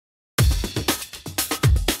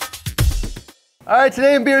All right,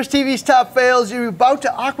 today in BRStv's Top Fails, you're about to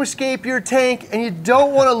aquascape your tank and you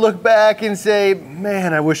don't want to look back and say,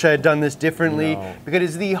 man, I wish I had done this differently, because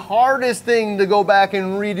it's the hardest thing to go back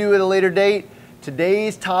and redo at a later date.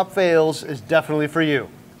 Today's Top Fails is definitely for you.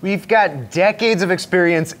 We've got decades of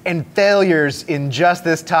experience and failures in just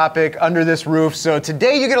this topic under this roof, so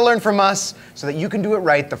today you're gonna learn from us so that you can do it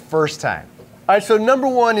right the first time. All right, so number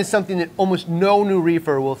one is something that almost no new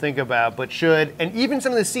reefer will think about, but should, and even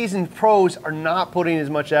some of the seasoned pros are not putting as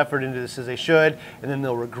much effort into this as they should, and then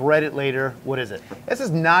they'll regret it later. What is it? This is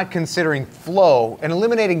not considering flow and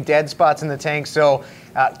eliminating dead spots in the tank. So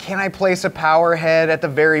can I place a power head at the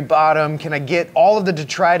very bottom? Can I get all of the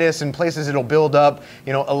detritus in places it'll build up,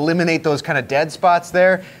 eliminate those kind of dead spots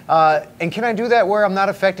there? And can I do that where I'm not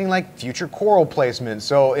affecting like future coral placement?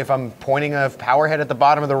 So if I'm pointing a power head at the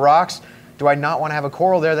bottom of the rocks, do I not want to have a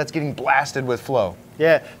coral there that's getting blasted with flow?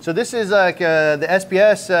 Yeah, so this is like the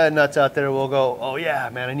SPS nuts out there will go, oh yeah,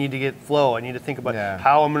 man, I need to get flow. I need to think about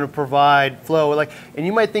how I'm going to provide flow. And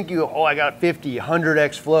you might think I got 50,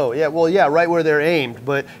 100x flow. Yeah, well, yeah, right where they're aimed.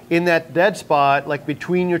 But in that dead spot, like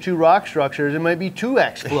between your two rock structures, it might be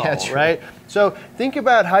 2x flow, right? So think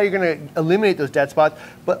about how you're going to eliminate those dead spots.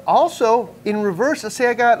 But also in reverse, let's say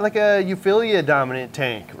I got like a Euphilia dominant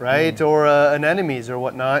tank, right? Or an enemies or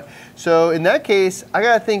whatnot. So in that case, I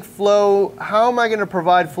got to think flow. How am I going to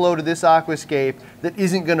provide flow to this aquascape that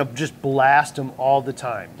isn't going to just blast them all the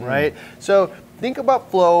time, right? So think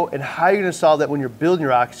about flow and how you're going to solve that when you're building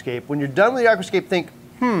your aquascape. When you're done with your aquascape, think,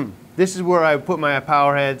 this is where I put my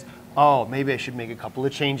power heads. Oh, maybe I should make a couple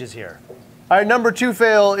of changes here. All right, number two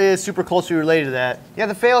fail is super closely related to that. Yeah,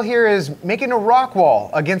 the fail here is making a rock wall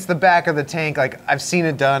against the back of the tank. Like, I've seen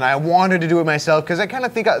it done. I wanted to do it myself because I kind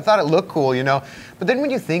of thought it looked cool, But then when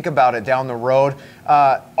you think about it down the road,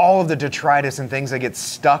 all of the detritus and things that get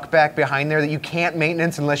stuck back behind there that you can't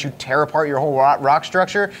maintenance unless you tear apart your whole rock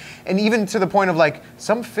structure. And even to the point of like,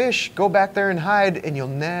 some fish go back there and hide and you'll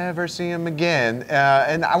never see them again.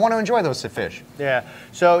 And I want to enjoy those fish. Yeah,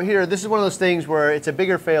 so here, this is one of those things where it's a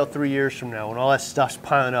bigger fail 3 years from now when all that stuff's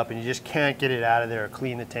piling up and you just can't get it out of there or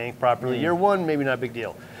clean the tank properly. Year one, maybe not a big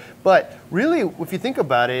deal. But really, if you think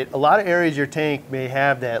about it, a lot of areas your tank may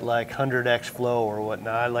have that like 100x flow or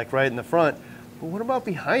whatnot, like right in the front. But what about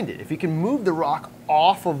behind it? If you can move the rock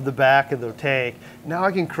off of the back of the tank, now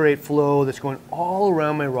I can create flow that's going all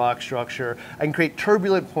around my rock structure. I can create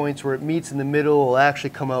turbulent points where it meets in the middle, will actually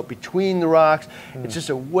come out between the rocks. It's just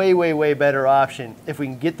a way, way, way better option if we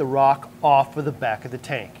can get the rock off of the back of the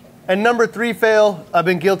tank. And number three fail I've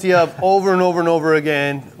been guilty of over and over and over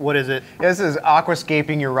again. What is it? This is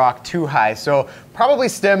aquascaping your rock too high. So probably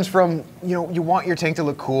stems from, you want your tank to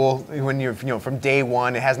look cool when you're, from day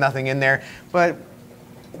one, it has nothing in there. But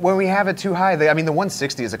when we have it too high, the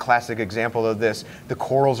 160 is a classic example of this. The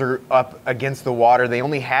corals are up against the water. They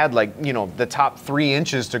only had the top 3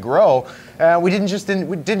 inches to grow. We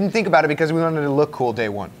didn't think about it because we wanted to look cool day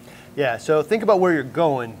one. Yeah, so think about where you're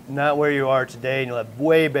going, not where you are today, and you'll have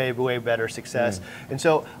way, way, way better success. And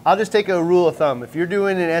so I'll just take a rule of thumb. If you're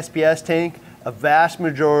doing an SPS tank, a vast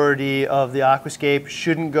majority of the aquascape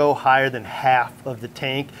shouldn't go higher than half of the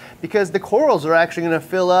tank because the corals are actually going to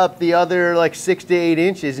fill up the other like 6 to 8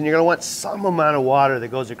 inches, and you're going to want some amount of water that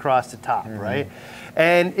goes across the top, right?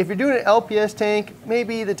 And if you're doing an LPS tank,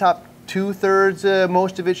 maybe the top 2/3,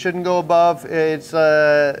 most of it shouldn't go above. It's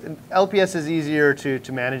LPS is easier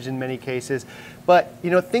to manage in many cases, but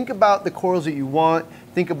think about the corals that you want.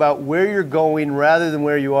 Think about where you're going rather than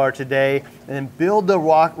where you are today, and then build the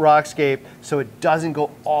rockscape so it doesn't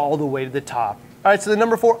go all the way to the top. All right, so the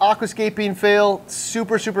number 4 aquascaping fail,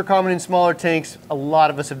 super, super common in smaller tanks. A lot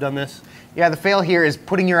of us have done this. Yeah, the fail here is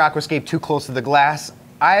putting your aquascape too close to the glass.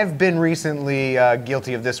 I've been recently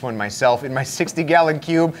guilty of this one myself. In my 60-gallon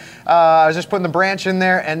cube, I was just putting the branch in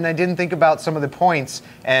there and I didn't think about some of the points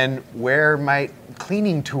and where my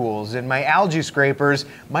cleaning tools and my algae scrapers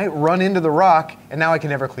might run into the rock, and now I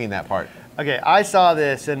can never clean that part. Okay, I saw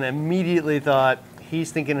this and immediately thought, he's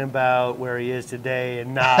thinking about where he is today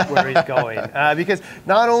and not where he's going. Because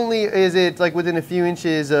not only is it like within a few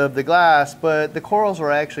inches of the glass, but the corals are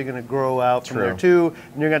actually going to grow out from there too,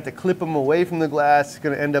 and you're going to have to clip them away from the glass. It's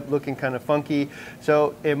going to end up looking kind of funky.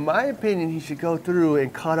 So in my opinion, he should go through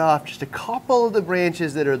and cut off just a couple of the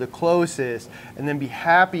branches that are the closest and then be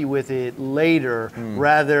happy with it later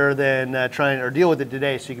rather than trying or deal with it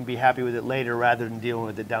today so you can be happy with it later rather than dealing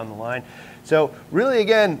with it down the line. So really,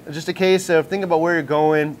 again, just a case of think about where you're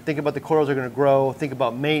going, think about the corals are going to grow, think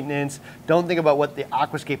about maintenance. Don't think about what the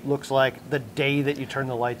aquascape looks like the day that you turn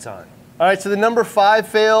the lights on. All right, so the number 5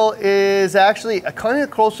 fail is actually kind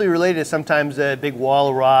of closely related to sometimes a big wall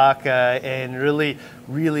of rock and really,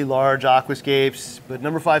 really large aquascapes. But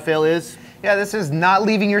number 5 fail is? Yeah, this is not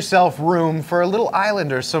leaving yourself room for a little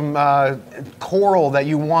island or some coral that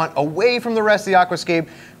you want away from the rest of the aquascape,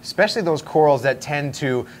 especially those corals that tend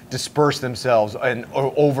to disperse themselves and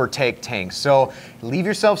overtake tanks. So leave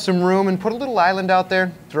yourself some room and put a little island out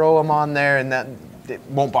there, throw them on there, and that it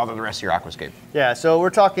won't bother the rest of your aquascape. Yeah, so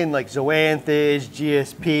we're talking like zoanthids,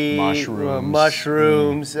 GSP,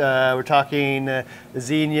 mushrooms. We're talking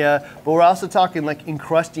xenia, but we're also talking like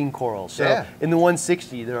encrusting corals. So in the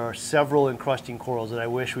 160, there are several encrusting corals that I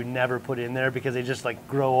wish we never put in there because they just like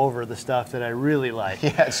grow over the stuff that I really like.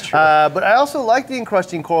 Yeah, it's true. But I also like the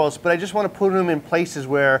encrusting corals, but I just want to put them in places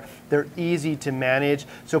where they're easy to manage.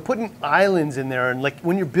 So putting islands in there, and like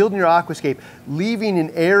when you're building your aquascape, leaving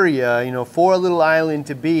an area, you know, for a little island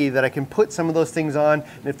to be that I can put some of those things on,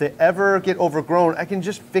 and if they ever get overgrown, I can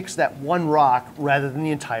just fix that one rock rather than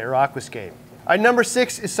the entire aquascape. All right, number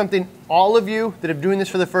 6 is something all of you that are doing this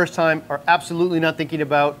for the first time are absolutely not thinking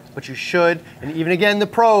about, but you should. And even again, the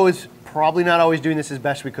pros, probably not always doing this as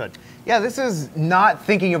best we could. Yeah, this is not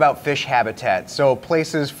thinking about fish habitat. So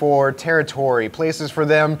places for territory, places for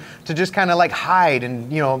them to just kind of like hide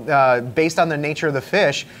and, you know, based on the nature of the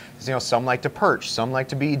fish, you know, some like to perch, some like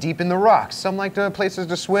to be deep in the rocks, some like to places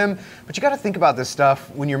to swim. But you got to think about this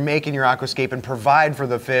stuff when you're making your aquascape and provide for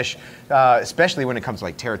the fish, especially when it comes to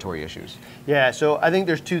like territory issues. Yeah, so I think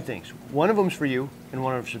there's 2 things. One of them's for you and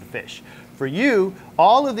one of them's for the fish. For you,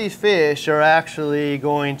 all of these fish are actually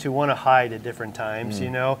going to want to hide at different times, you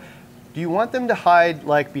know. Do you want them to hide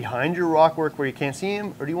like behind your rockwork where you can't see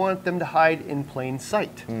them, or do you want them to hide in plain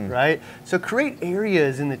sight, right? So create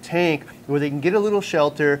areas in the tank where they can get a little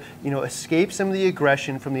shelter, you know, escape some of the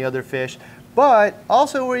aggression from the other fish, but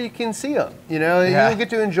also where you can see them, you know, you'll get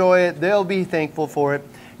to enjoy it, they'll be thankful for it.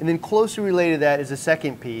 And then closely related to that is the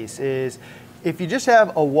second piece is, if you just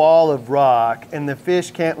have a wall of rock and the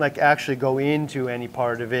fish can't like actually go into any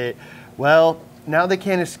part of it, well, now they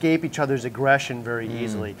can't escape each other's aggression very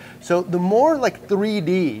easily. So the more like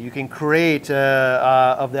 3D you can create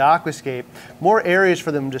of the aquascape, more areas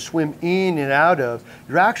for them to swim in and out of,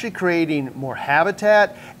 you're actually creating more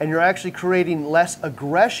habitat and you're actually creating less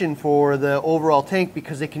aggression for the overall tank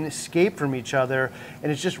because they can escape from each other.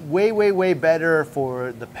 And it's just way, way, way better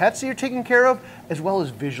for the pets that you're taking care of as well as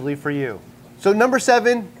visually for you. So number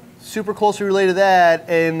 7, super closely related to that,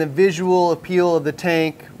 and the visual appeal of the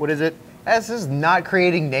tank, what is it? This is not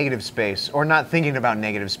creating negative space or not thinking about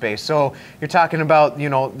negative space. So you're talking about, you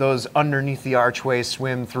know, those underneath the archway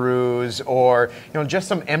swim throughs, or, you know, just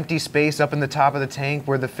some empty space up in the top of the tank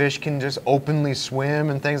where the fish can just openly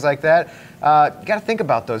swim and things like that. You got to think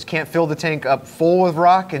about those. Can't fill the tank up full with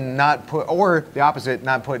rock and not put, or the opposite,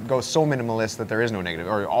 not put, go so minimalist that there is no negative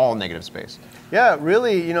or all negative space. Yeah,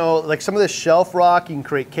 really, you know, like some of the shelf rock, you can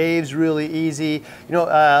create caves really easy. You know,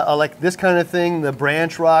 like this kind of thing, the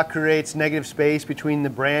branch rock creates negative space between the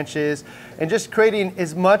branches. And just creating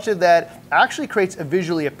as much of that actually creates a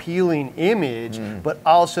visually appealing image, but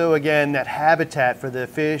also, again, that habitat for the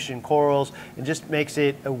fish and corals, and just makes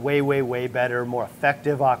it a way, way, way better, more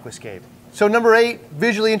effective aquascape. So number 8,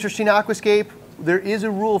 visually interesting aquascape. There is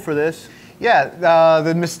a rule for this. Yeah,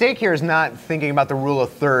 the mistake here is not thinking about the rule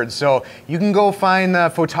of thirds. So you can go find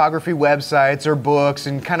photography websites or books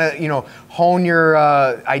and kind of, you know, hone your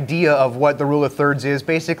idea of what the rule of thirds is.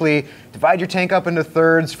 Basically, divide your tank up into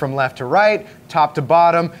thirds from left to right, top to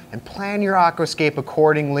bottom, and plan your aquascape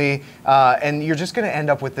accordingly. And you're just going to end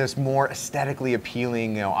up with this more aesthetically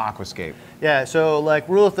appealing, you know, aquascape. Yeah, so like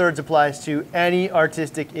rule of thirds applies to any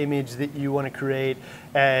artistic image that you want to create.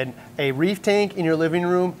 And a reef tank in your living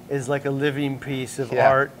room is like a living piece of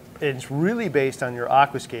art. It's really based on your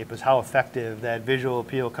aquascape, is how effective that visual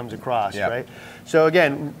appeal comes across, right? So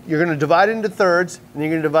again, you're going to divide it into thirds, and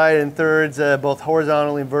you're going to divide it in thirds both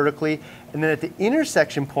horizontally and vertically. And then at the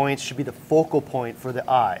intersection points should be the focal point for the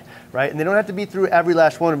eye, right? And they don't have to be through every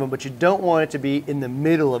last one of them, but you don't want it to be in the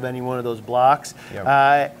middle of any one of those blocks.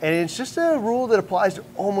 And it's just a rule that applies to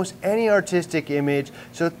almost any artistic image.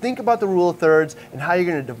 So think about the rule of thirds and how you're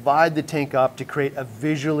going to divide the tank up to create a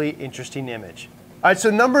visually interesting image. All right,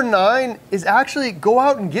 so number 9 is actually go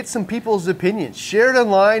out and get some people's opinions. Share it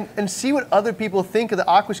online and see what other people think of the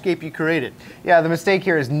aquascape you created. Yeah, the mistake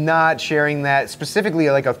here is not sharing that, specifically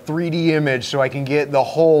like a 3D image so I can get the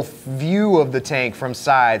whole view of the tank from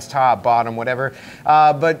sides, top, bottom, whatever.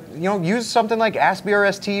 But, you know, use something like Ask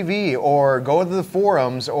BRStv or go to the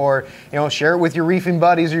forums or, you know, share it with your reefing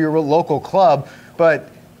buddies or your local club.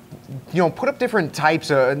 But put up different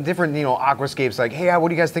types of different, aquascapes. Like, hey, what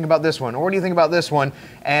do you guys think about this one? Or what do you think about this one?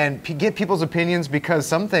 And get people's opinions, because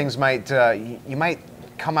some things you might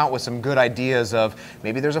come out with some good ideas of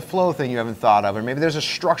maybe there's a flow thing you haven't thought of, or maybe there's a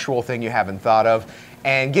structural thing you haven't thought of,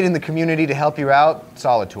 and getting the community to help you out,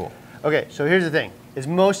 solid tool. Okay, so here's the thing, is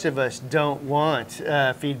most of us don't want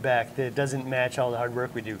feedback that doesn't match all the hard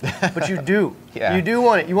work we do, but you do. Yeah. You do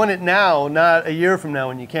want it. You want it now, not a year from now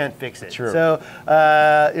when you can't fix it. True. So,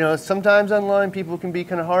 sometimes online people can be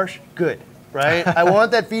kind of harsh. Good. Right? I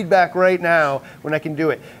want that feedback right now when I can do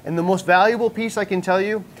it. And the most valuable piece I can tell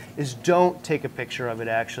you is don't take a picture of it,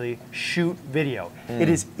 actually. Shoot video. It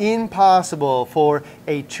is impossible for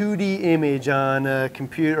a 2D image on a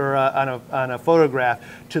computer or on a photograph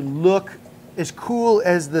to look as cool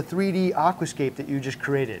as the 3D aquascape that you just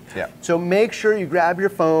created. Yeah. So make sure you grab your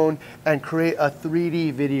phone and create a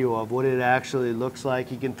 3D video of what it actually looks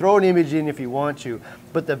like. You can throw an image in if you want to,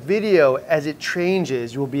 but the video, as it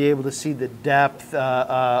changes, you'll be able to see the depth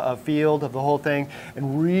of field of the whole thing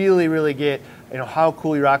and really, really get how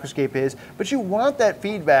cool your aquascape is. But you want that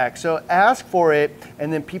feedback, so ask for it,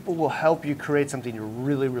 and then people will help you create something you're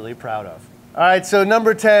really, really proud of. All right, so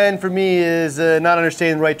number 10 for me is not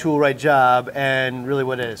understanding the right tool, right job, and really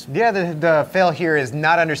what it is. Yeah, the fail here is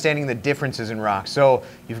not understanding the differences in rock. So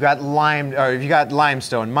you've got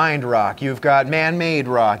limestone, mined rock, you've got man-made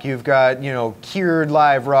rock, you've got cured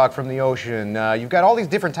live rock from the ocean. You've got all these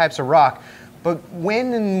different types of rock. But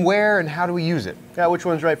when and where and how do we use it? Yeah, which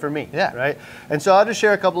one's right for me? Yeah. Right? And so I'll just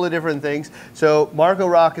share a couple of different things. So Marco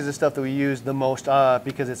rock is the stuff that we use the most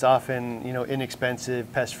because it's often,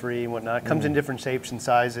 inexpensive, pest-free and whatnot. It comes in different shapes and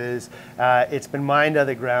sizes. It's been mined out of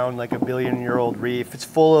the ground like a billion-year-old reef. It's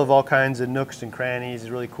full of all kinds of nooks and crannies.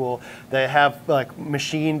 It's really cool. They have like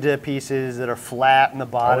machined pieces that are flat in the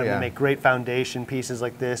bottom to make great foundation pieces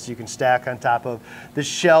like this. You can stack on top of the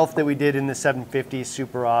shelf that we did in the 750s.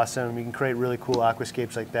 Super awesome. You can create really cool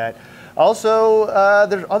aquascapes like that. Also,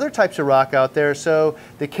 there's other types of rock out there. So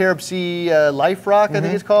the Carib Sea life rock, I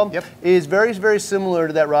think it's called, is very, very similar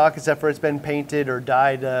to that rock, except for it's been painted or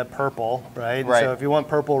dyed purple, right? So if you want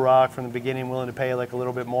purple rock from the beginning, willing to pay like a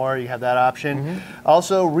little bit more, you have that option.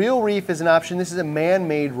 Also, Real Reef is an option. This is a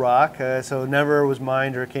man-made rock, so never was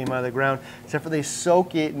mined or came out of the ground, except for they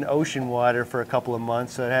soak it in ocean water for a couple of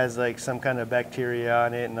months, so it has like some kind of bacteria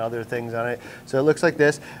on it and other things on it. So it looks like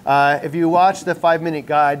this. If you watch the 5-minute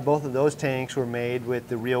guide, both of those tanks were made with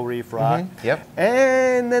the Real Reef rock.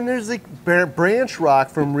 And then there's like branch rock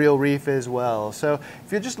from Real Reef as well. So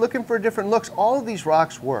if you're just looking for different looks, all of these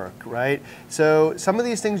rocks work, right? So some of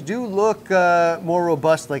these things do look more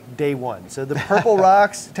robust like day one. So the purple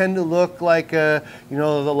rocks tend to look like the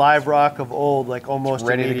live rock of old, like almost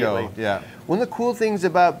ready immediately. to go. Yeah. One of the cool things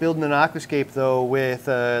about building an aquascape, though, with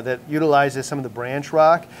that utilizes some of the branch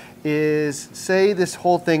rock is, say this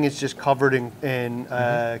whole thing is just covered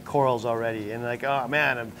in corals already, and like, oh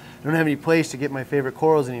man, I don't have any place to get my favorite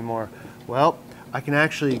corals anymore. Well, I can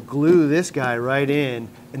actually glue this guy right in,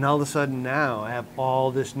 and all of a sudden now I have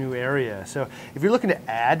all this new area. So if you're looking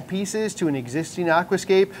to add pieces to an existing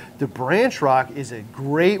aquascape, the branch rock is a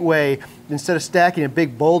great way, instead of stacking a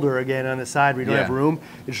big boulder again on the side where you don't have room,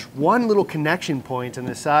 there's one little connection point on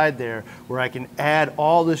the side there where I can add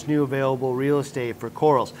all this new available real estate for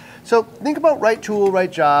corals. So think about right tool,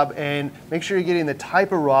 right job, and make sure you're getting the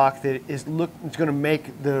type of rock that is going to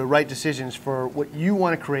make the right decisions for what you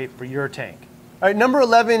want to create for your tank. All right, number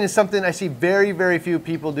 11 is something I see very, very few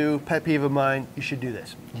people do. Pet peeve of mine. You should do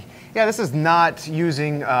this. Yeah, this is not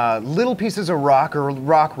using little pieces of rock or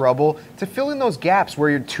rock rubble to fill in those gaps where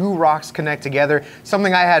your two rocks connect together.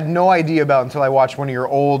 Something I had no idea about until I watched one of your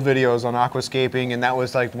old videos on aquascaping, and that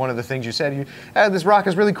was like one of the things you said. This rock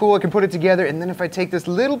is really cool, I can put it together, and then if I take this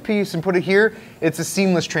little piece and put it here, it's a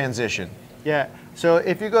seamless transition. Yeah, so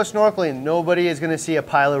if you go snorkeling, nobody is going to see a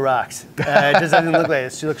pile of rocks. It just doesn't look like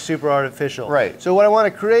it. It looks super artificial. Right. So what I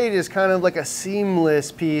want to create is kind of like a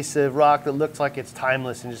seamless piece of rock that looks like it's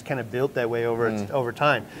timeless and just kind of built that way over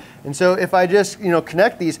time. And so if I just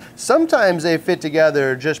connect these, sometimes they fit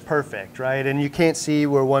together just perfect, right? And you can't see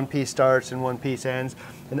where one piece starts and one piece ends.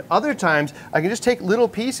 And other times I can just take little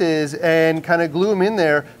pieces and kind of glue them in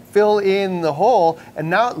there, fill in the hole, and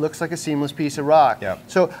now it looks like a seamless piece of rock. Yep.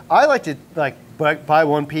 So I like to buy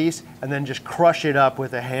one piece and then just crush it up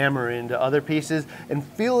with a hammer into other pieces and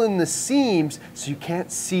fill in the seams so you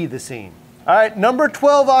can't see the seam. All right, number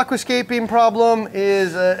 12 aquascaping problem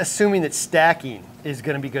is assuming that stacking is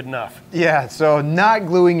going to be good enough. Yeah, so not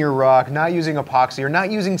gluing your rock, not using epoxy, or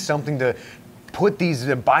not using something to put these,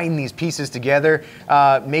 bind these pieces together.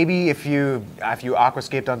 Maybe if you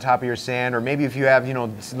aquascaped on top of your sand, or maybe if you have, you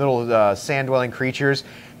know, little sand-dwelling creatures,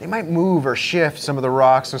 they might move or shift some of the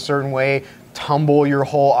rocks a certain way, tumble your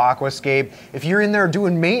whole aquascape. If you're in there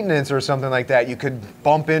doing maintenance or something like that, you could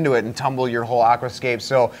bump into it and tumble your whole aquascape.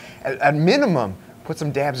 So at minimum, put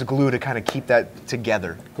some dabs of glue to kind of keep that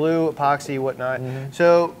together. Glue, epoxy, whatnot.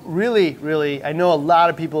 So really, I know a lot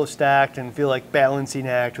of people have stacked and feel like balancing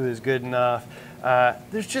act is good enough.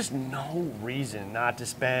 There's just no reason not to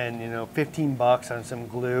spend, you know, 15 bucks on some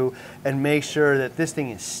glue and make sure that this thing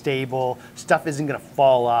is stable, stuff isn't gonna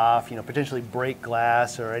fall off, you know, potentially break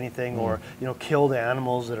glass or anything, or, you know, kill the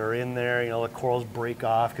animals that are in there, you know, the corals break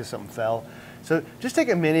off because something fell. So just take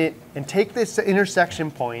a minute and take this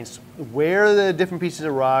intersection points where the different pieces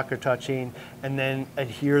of rock are touching and then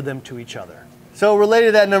adhere them to each other. So related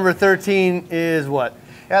to that, number 13 is what?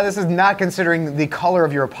 Yeah, this is not considering the color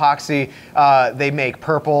of your epoxy. They make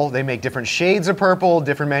purple, they make different shades of purple,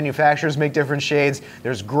 different manufacturers make different shades.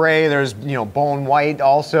 There's gray, there's, you know, bone white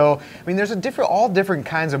also. I mean, there's all different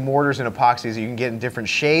kinds of mortars and epoxies that you can get in different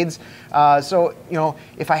shades. So, you know,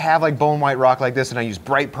 if I have like bone white rock like this and I use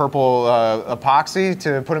bright purple epoxy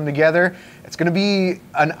to put them together, it's gonna be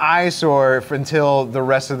an eyesore until the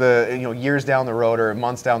rest of the, you know, years down the road or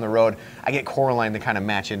months down the road, I get coralline to kind of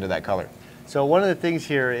match into that color. So one of the things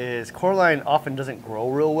here is coralline often doesn't grow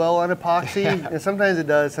real well on epoxy, and sometimes it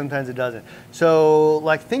does, sometimes it doesn't. So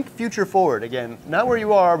like think future forward, again, not where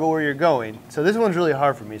you are, but where you're going. So this one's really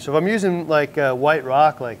hard for me. So if I'm using like white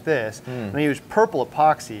rock like this, and I use purple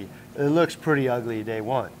epoxy, it looks pretty ugly day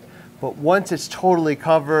one. But once it's totally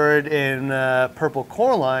covered in purple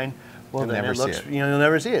coralline, well, then it looks, you know, you'll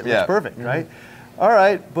never see it. It looks perfect, right? All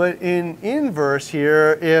right, but in inverse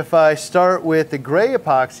here, if I start with the gray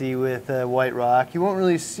epoxy with white rock, you won't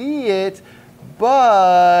really see it,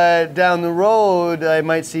 but down the road, I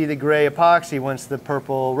might see the gray epoxy once the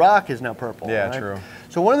purple rock is now purple. Yeah, right? true.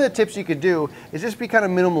 So one of the tips you could do is just be kind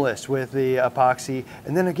of minimalist with the epoxy,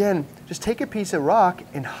 and then again, just take a piece of rock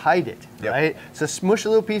and hide it, right? So smush a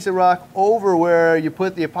little piece of rock over where you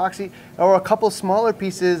put the epoxy, or a couple smaller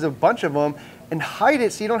pieces, a bunch of them, and hide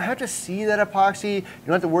it so you don't have to see that epoxy. You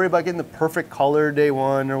don't have to worry about getting the perfect color day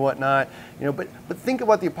one or whatnot. You know, but think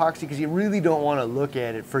about the epoxy because you really don't want to look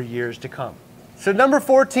at it for years to come. So number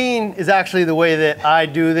 14 is actually the way that I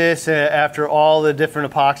do this after all the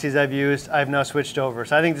different epoxies I've used. I've now switched over.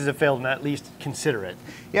 So I think this is a fail to not at least consider it.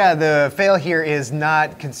 Yeah, the fail here is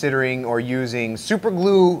not considering or using super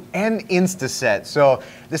glue and Instaset. So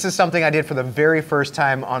this is something I did for the very first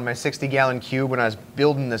time on my 60-gallon cube when I was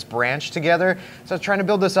building this branch together. So I was trying to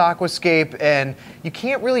build this aquascape, and you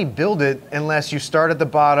can't really build it unless you start at the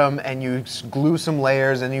bottom and you glue some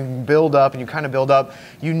layers and you build up and you kind of build up.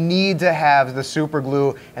 You need to have the super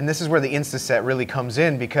glue, and this is where the Instaset really comes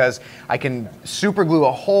in, because I can super glue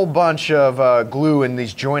a whole bunch of glue in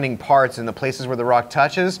these joining parts in the places where the rock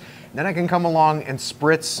touches. Then I can come along and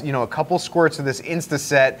spritz, you know, a couple squirts of this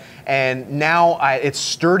Instaset, and now it's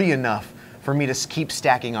sturdy enough for me to keep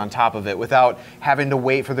stacking on top of it without having to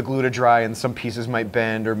wait for the glue to dry and some pieces might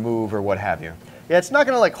bend or move or what have you. Yeah, it's not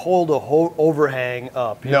going to like hold a whole overhang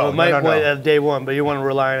up. You know, it might wait at day one, but you want to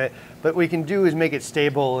rely on it. But what we can do is make it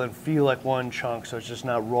stable and feel like one chunk, so it's just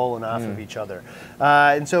not rolling off of each other.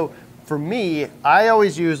 And so for me, I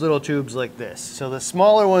always use little tubes like this. So the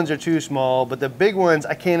smaller ones are too small, but the big ones,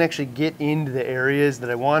 I can't actually get into the areas that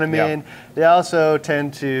I want them in. They also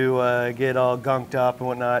tend to get all gunked up and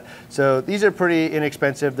whatnot. So these are pretty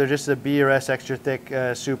inexpensive. They're just a BRS extra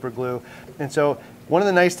thick super glue. And so one of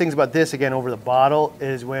the nice things about this, again, over the bottle,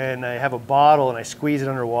 is when I have a bottle and I squeeze it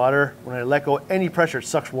underwater, when I let go any pressure, it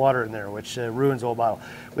sucks water in there, which ruins the whole bottle.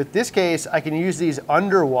 With this case, I can use these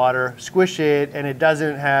underwater, squish it, and it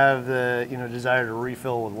doesn't have the desire to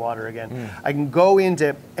refill with water again. I can go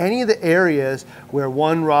into any of the areas where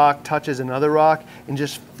one rock touches another rock and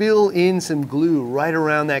just fill in some glue right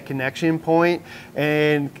around that connection point.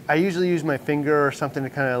 And I usually use my finger or something to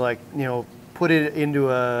kind of like, put it into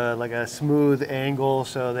a smooth angle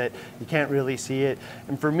so that you can't really see it.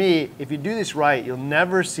 And for me, if you do this right, you'll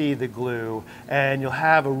never see the glue and you'll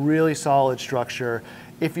have a really solid structure.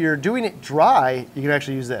 If you're doing it dry, you can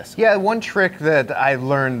actually use this. Yeah, one trick that I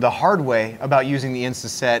learned the hard way about using the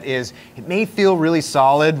Instaset is it may feel really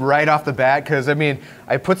solid right off the bat, because I mean,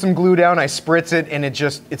 I put some glue down, I spritz it, and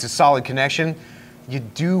it's a solid connection. you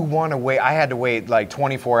do want to wait. I had to wait like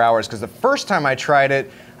 24 hours because the first time I tried it,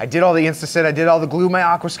 I did all the Instaset, I did all the glue, my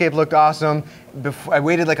Aquascape looked awesome. I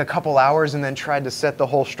waited like a couple hours and then tried to set the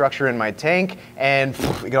whole structure in my tank and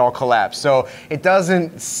it all collapsed. So it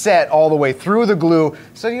doesn't set all the way through the glue,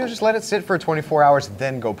 so you just let it sit for 24 hours,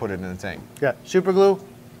 then go put it in the tank. Yeah, super glue,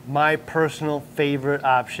 my personal favorite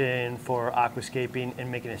option for aquascaping and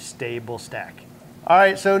making a stable stack. All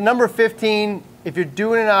right, so number 15, if you're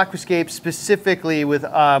doing an aquascape specifically with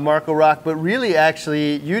Marco Rock, but really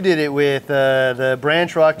actually you did it with the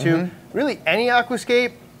branch rock too, really any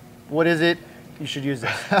aquascape, what is it? You should use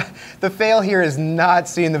this. The fail here is not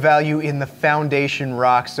seeing the value in the foundation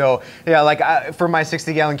rock. So yeah, like for my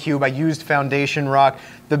 60-gallon cube, I used foundation rock.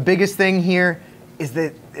 The biggest thing here is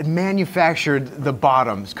that it manufactured the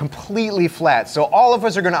bottoms completely flat. So all of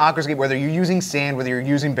us are gonna aquascape, whether you're using sand, whether you're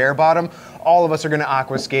using bare bottom, all of us are gonna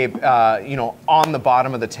aquascape you know, on the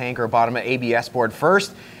bottom of the tank or bottom of ABS board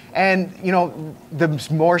first. And you know, the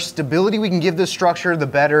more stability we can give this structure, the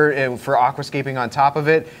better for aquascaping on top of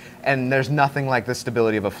it. And there's nothing like the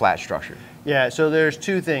stability of a flat structure. Yeah, so there's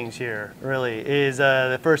two things here, really. Is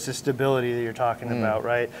the first is stability that you're talking about,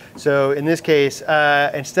 right? So in this case,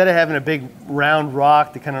 instead of having a big round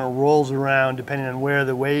rock that kind of rolls around depending on where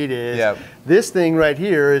the weight is, this thing right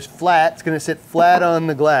here is flat. It's going to sit flat on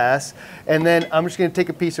the glass. And then I'm just going to take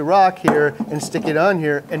a piece of rock here and stick it on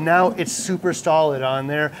here. And now it's super solid on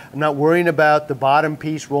there. I'm not worrying about the bottom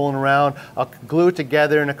piece rolling around. I'll glue it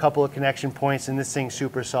together in a couple of connection points and this thing's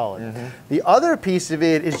super solid. The other piece of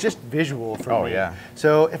it is just visual for me.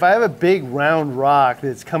 So if I have a big round rock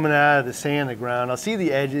that's coming out of the sand, the ground, I'll see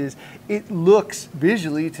the edges. It looks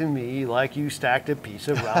visually to me like you stacked a piece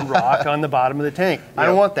of round rock on the bottom of the tank. I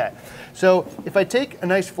don't want that. So if I take a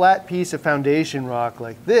nice flat piece of foundation rock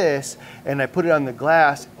like this and I put it on the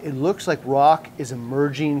glass, it looks like rock is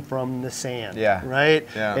emerging from the sand, right?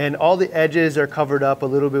 And all the edges are covered up a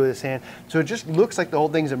little bit with the sand. So it just looks like the whole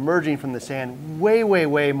thing's emerging from the sand. Way, way,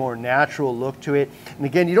 way more natural look to it. And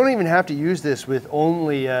again, you don't even have to use this with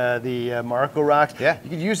only the Marco rocks. You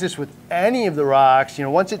could use this with any of the rocks. You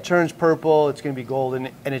know, once it turns purple, it's gonna be golden,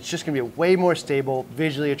 and it's just gonna be a way more stable,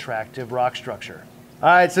 visually attractive rock structure. All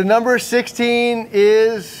right, so number 16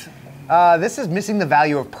 is? This is missing the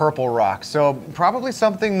value of purple rock. So probably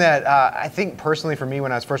something that I think personally for me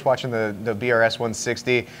when I was first watching the BRS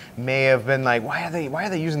 160 may have been like, why are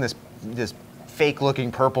they using this fake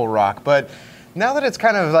looking purple rock? But now that it's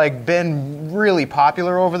kind of like been really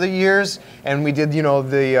popular over the years, and we did, you know,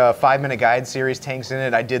 the 5-minute guide series tanks in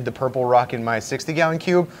it, I did the purple rock in my 60-gallon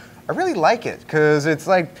cube. I really like it because it's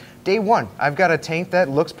like day one. I've got a tank that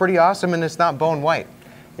looks pretty awesome and it's not bone white.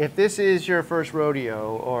 If this is your first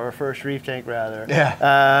rodeo, or first reef tank rather,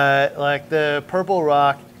 like the purple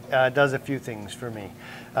rock does a few things for me.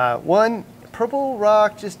 One, purple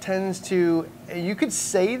rock just tends to, you could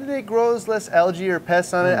say that it grows less algae or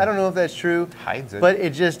pests on it. I don't know if that's true. Hides it. But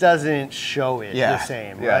it just doesn't show it the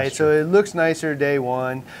same, right? So it looks nicer day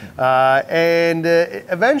one. And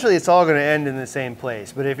eventually it's all going to end in the same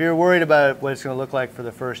place. But if you're worried about what it's going to look like for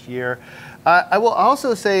the first year, I will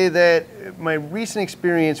also say that my recent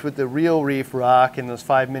experience with the real Reef rock and those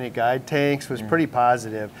 5-minute guide tanks was pretty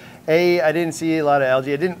positive. I didn't see a lot of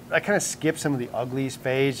algae. I kind of skipped some of the uglies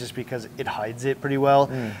phase just because it hides it pretty well.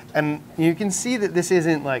 And you can see that this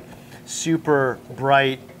isn't like super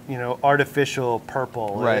bright, you know, artificial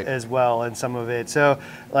purple as well in some of it. So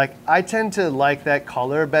like I tend to like that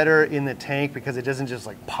color better in the tank because it doesn't just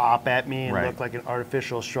like pop at me and look like an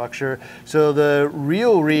artificial structure. So the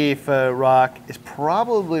real Reef rock is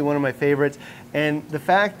probably one of my favorites. And the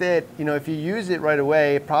fact that, you know, if you use it right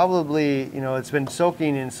away, probably, you know, it's been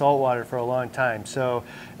soaking in salt water for a long time. So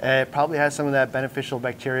it probably has some of that beneficial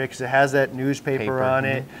bacteria because it has that newspaper on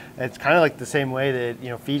it. It's kind of like the same way that, you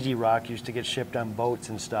know, Fiji rock used to get shipped on boats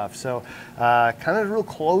and stuff. So kind of real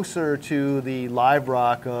closer to the live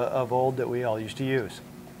rock of old that we all used to use.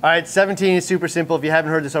 All right, 17 is super simple. If you haven't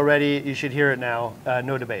heard this already, you should hear it now.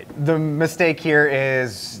 No debate. The mistake here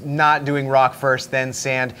is not doing rock first, then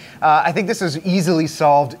sand. I think this is easily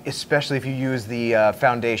solved, especially if you use the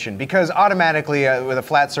foundation, because automatically with a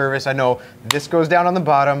flat surface, I know this goes down on the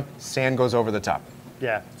bottom, sand goes over the top.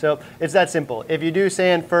 Yeah, so it's that simple. If you do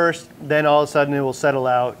sand first, then all of a sudden it will settle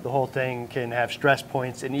out. The whole thing can have stress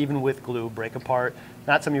points, and even with glue, break apart.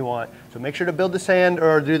 Not something you want. So make sure to build the sand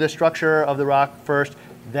or do the structure of the rock first,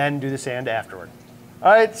 then do the sand afterward.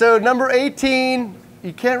 All right, so number 18,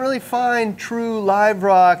 you can't really find true live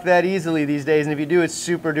rock that easily these days, and if you do, it's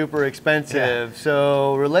super duper expensive. Yeah.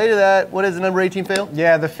 So related to that, what is the number 18 fail?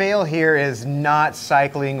 Yeah, the fail here is not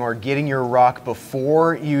cycling or getting your rock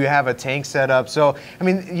before you have a tank set up. So, I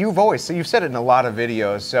mean, you've said it in a lot of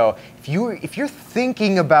videos. So if you're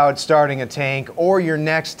thinking about starting a tank or your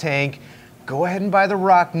next tank, go ahead and buy the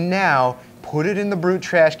rock now, put it in the brute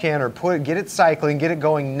trash can, or get it cycling, get it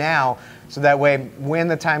going now. So that way, when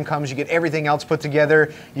the time comes, you get everything else put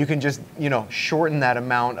together, you can just, shorten that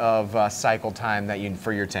amount of cycle time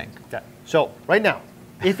for your tank. Okay. So right now,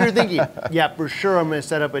 if you're thinking, yeah, for sure I'm going to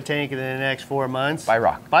set up a tank in the next 4 months. Buy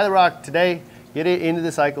rock. Buy the rock today, get it into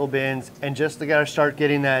the cycle bins, and just got to start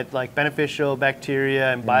getting that like beneficial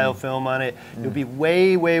bacteria and biofilm on it. You'll be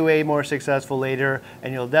way, way, way more successful later,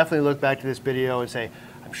 and you'll definitely look back to this video and say,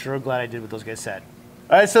 I'm sure glad I did what those guys said.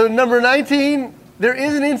 All right, so number 19. There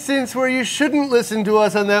is an instance where you shouldn't listen to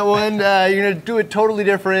us on that one. You're going to do it totally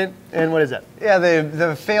different. And what is that? Yeah,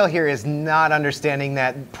 the fail here is not understanding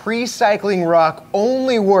that pre-cycling rock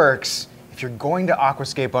only works if you're going to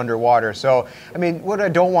aquascape underwater. So, I mean, what I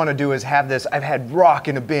don't want to do is have this, I've had rock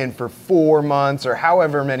in a bin for 4 months or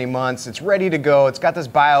however many months. It's ready to go. It's got this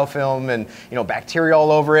biofilm and, bacteria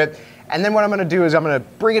all over it. And then what I'm going to do is I'm going to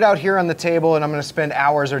bring it out here on the table and I'm going to spend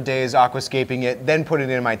hours or days aquascaping it, then put it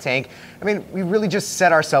in my tank. I mean, we really just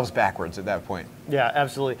set ourselves backwards at that point. Yeah,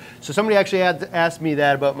 absolutely. So somebody actually asked me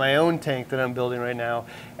that about my own tank that I'm building right now.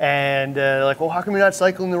 And they're like, well, how come you're not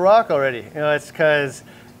cycling the rock already? It's because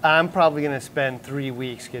I'm probably going to spend 3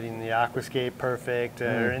 weeks getting the aquascape perfect.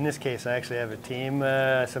 Or in this case, I actually have a team,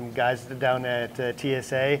 some guys down at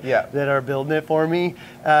TSA that are building it for me.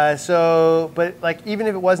 But like, even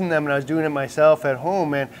if it wasn't them and I was doing it myself at home,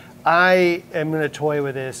 man, I am going to toy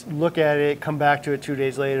with this, look at it, come back to it 2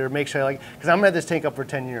 days later, make sure because I'm going to have this tank up for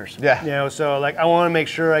 10 years. Yeah. So like I want to make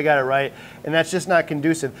sure I got it right, and that's just not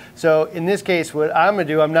conducive. So in this case, what I'm going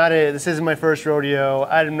to do, this isn't my first rodeo,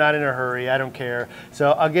 I'm not in a hurry, I don't care.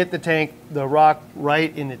 So I'll get the rock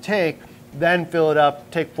right in the tank, then fill it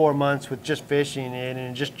up, take 4 months with just fishing in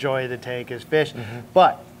and just enjoy the tank as fish.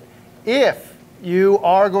 But if you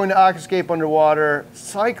are going to aquascape underwater,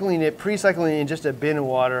 pre-cycling in just a bin of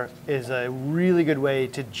water is a really good way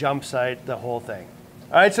to jump site the whole thing.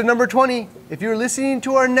 All right, so number 20, if you were listening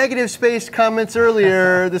to our negative space comments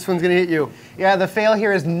earlier, this one's gonna hit you. Yeah, the fail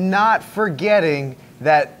here is not forgetting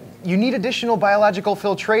that you need additional biological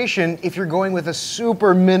filtration if you're going with a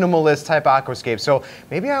super minimalist type aquascape. So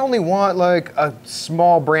maybe I only want like a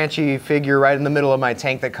small branchy figure right in the middle of my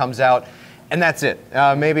tank that comes out, and that's it.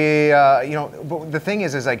 But the thing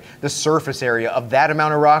is like the surface area of that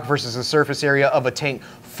amount of rock versus the surface area of a tank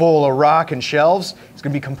full of rock and shelves is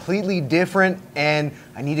gonna be completely different, and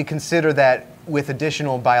I need to consider that with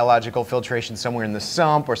additional biological filtration somewhere in the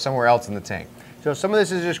sump or somewhere else in the tank. So some of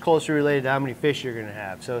this is just closely related to how many fish you're gonna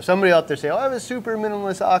have. So somebody out there say, oh, I have a super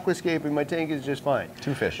minimalist aquascape and my tank is just fine.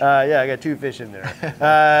 2 fish. Yeah, I got 2 fish in there.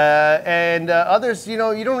 And others, you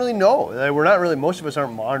don't really know. We're not really, most of us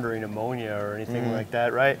aren't monitoring ammonia or anything like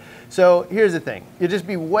that, right? So here's the thing. You'll just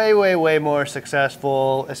be way, way, way more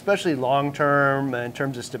successful, especially long-term in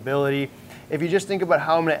terms of stability, if you just think about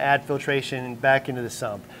how I'm gonna add filtration back into the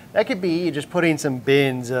sump. That could be just putting some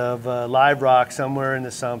bins of live rock somewhere in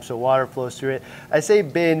the sump so water flows through it. I say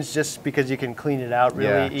bins just because you can clean it out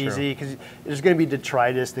really easy, because there's going to be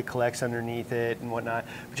detritus that collects underneath it and whatnot.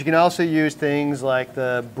 But you can also use things like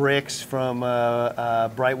the bricks from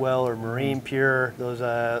Brightwell or Marine Pure, those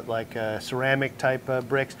ceramic type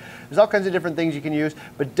bricks. There's all kinds of different things you can use,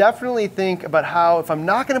 but definitely think about how, if I'm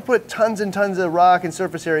not going to put tons and tons of rock and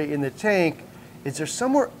surface area in the tank, is there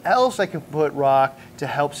somewhere else I can put rock to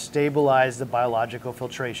help stabilize the biological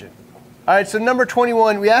filtration? All right, so number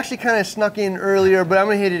 21, we actually kind of snuck in earlier, but I'm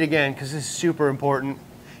gonna hit it again because this is super important.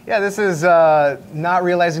 Yeah, this is not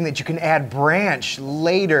realizing that you can add branch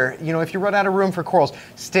later. If you run out of room for corals,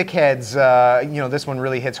 stickheads, this one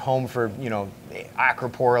really hits home for,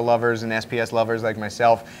 Acropora lovers and SPS lovers like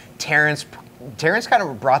myself. Terrence kind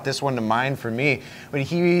of brought this one to mind for me. When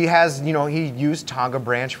he used Tonga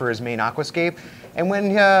branch for his main aquascape, and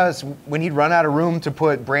when he'd run out of room to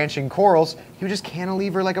put branching corals, he would just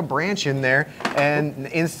cantilever like a branch in there, and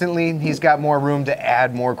instantly he's got more room to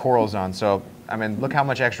add more corals on. So, I mean, look how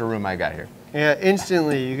much extra room I got here. Yeah,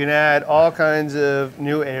 instantly you can add all kinds of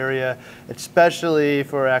new area, especially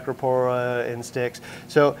for Acropora and sticks.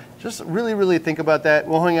 So just really, really think about that.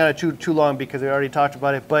 We'll hang on it too long because we already talked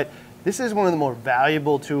about it, but this is one of the more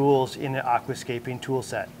valuable tools in the aquascaping tool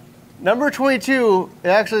set. Number 22, it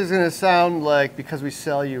actually is going to sound like, because we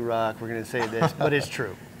sell you rock, we're going to say this, but it's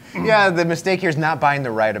true. Yeah, the mistake here is not buying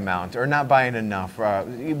the right amount or not buying enough,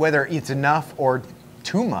 whether it's enough or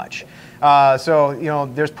too much. So, you know,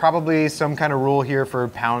 there's probably some kind of rule here for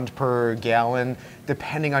pound per gallon,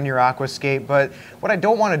 depending on your aquascape. But what I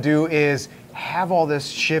don't want to do is have all this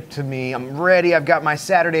shipped to me. I'm ready. I've got my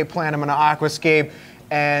Saturday plan. I'm going to aquascape.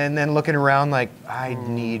 And then looking around like, I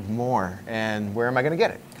need more. And where am I going to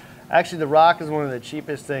get it? Actually, the rock is one of the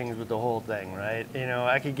cheapest things with the whole thing, right? You know,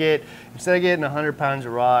 I could get, instead of getting 100 pounds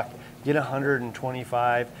of rock, get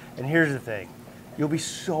 125. And here's the thing. You'll be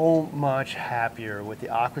so much happier with the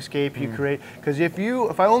aquascape you create. Because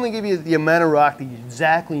if I only give you the amount of rock that you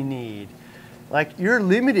exactly need, like you're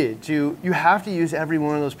limited to, you have to use every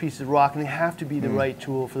one of those pieces of rock and they have to be the right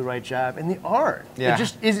tool for the right job, and they aren't. Yeah. It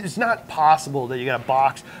just is, it's not possible that you got a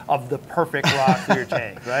box of the perfect rock for your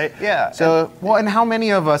tank, right? Yeah. So, and how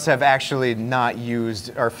many of us have actually not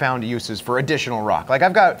used or found uses for additional rock? Like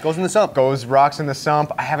I've got... Goes in the sump. Goes rocks in the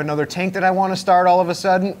sump. I have another tank that I want to start all of a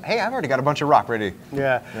sudden. Hey, I've already got a bunch of rock ready.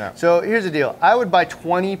 Yeah. So here's the deal. I would buy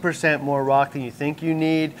 20% more rock than you think you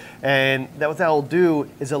need, and what that will do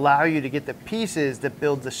is allow you to get the pieces that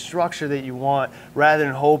build the structure that you want, rather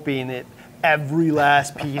than hoping that every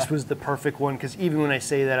last piece was the perfect one, because even when I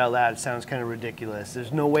say that out loud, it sounds kind of ridiculous.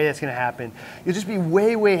 There's no way that's going to happen. You'll just be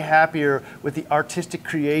way, way happier with the artistic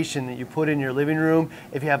creation that you put in your living room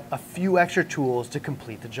if you have a few extra tools to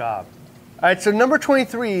complete the job. All right, so number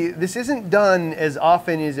 23, this isn't done as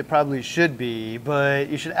often as it probably should be, but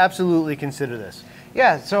you should absolutely consider this.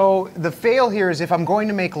 Yeah, so the fail here is if I'm going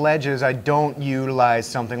to make ledges, I don't utilize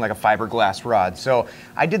something like a fiberglass rod. So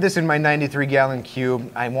I did this in my 93-gallon cube.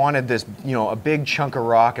 I wanted this, you know, a big chunk of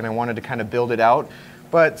rock, and I wanted to kind of build it out.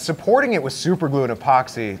 But supporting it with super glue and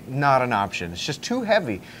epoxy, not an option. It's just too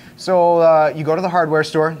heavy. So you go to the hardware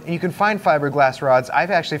store and you can find fiberglass rods.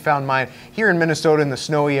 I've actually found mine here in Minnesota in the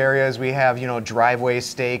snowy areas. We have, you know, driveway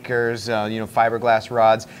stakers, you know, fiberglass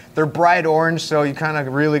rods. They're bright orange, so you kind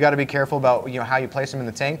of really got to be careful about, you know, how you place them in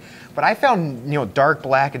the tank. But I found, you know, dark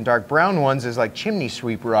black and dark brown ones as like chimney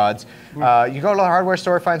sweep rods. You go to the hardware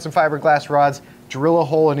store, find some fiberglass rods, drill a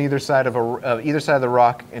hole in either side of the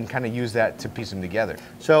rock, and kind of use that to piece them together.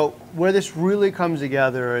 So where this really comes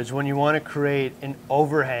together is when you want to create an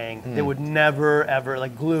overhang that would never ever,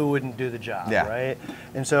 like glue wouldn't do the job, right?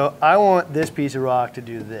 And so I want this piece of rock to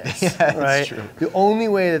do this, right? That's true. The only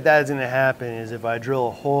way that that's going to happen is if I drill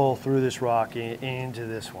a hole through this rock into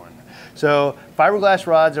this one. So fiberglass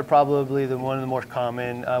rods are probably one of the more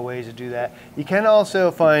common ways to do that. You can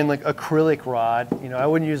also find like acrylic rod. You know, I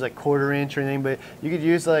wouldn't use like 1/4 inch or anything, but you could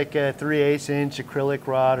use like a 3/8 inch acrylic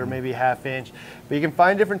rod or maybe 1/2 inch. But you can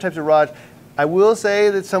find different types of rods. I will say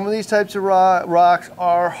that some of these types of rocks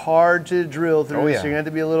are hard to drill through, so you're gonna have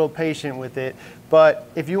to be a little patient with it. But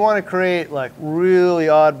if you want to create like really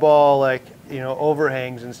oddball, like, you know,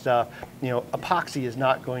 overhangs and stuff, you know, epoxy is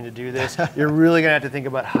not going to do this. You're really gonna have to think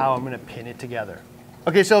about how I'm gonna pin it together.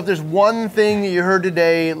 Okay, so if there's one thing that you heard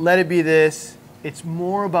today, let it be this. It's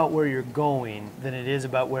more about where you're going than it is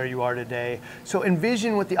about where you are today. So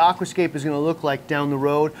envision what the aquascape is going to look like down the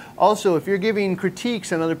road. Also, if you're giving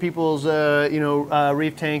critiques on other people's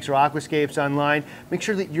reef tanks or aquascapes online, make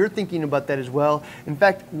sure that you're thinking about that as well. In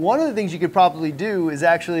fact, one of the things you could probably do is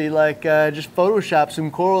actually like just Photoshop some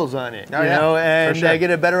corals on it, and get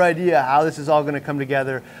a better idea how this is all going to come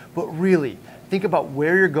together. But really, think about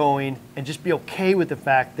where you're going and just be okay with the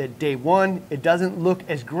fact that day one, it doesn't look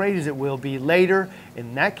as great as it will be later.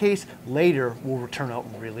 In that case, later will turn out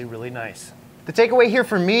really, really nice. The takeaway here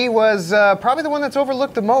for me was probably the one that's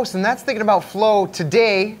overlooked the most, and that's thinking about flow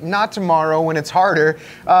today, not tomorrow when it's harder.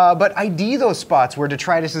 But ID those spots where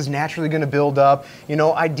detritus is naturally going to build up. You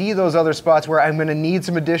know, ID those other spots where I'm going to need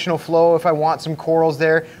some additional flow if I want some corals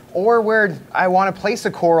there, or where I want to place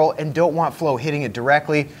a coral and don't want flow hitting it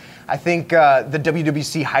directly. I think the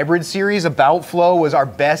WWC Hybrid series about flow was our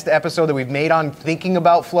best episode that we've made on thinking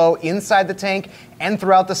about flow inside the tank and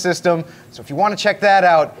throughout the system. So if you want to check that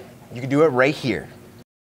out, you can do it right here.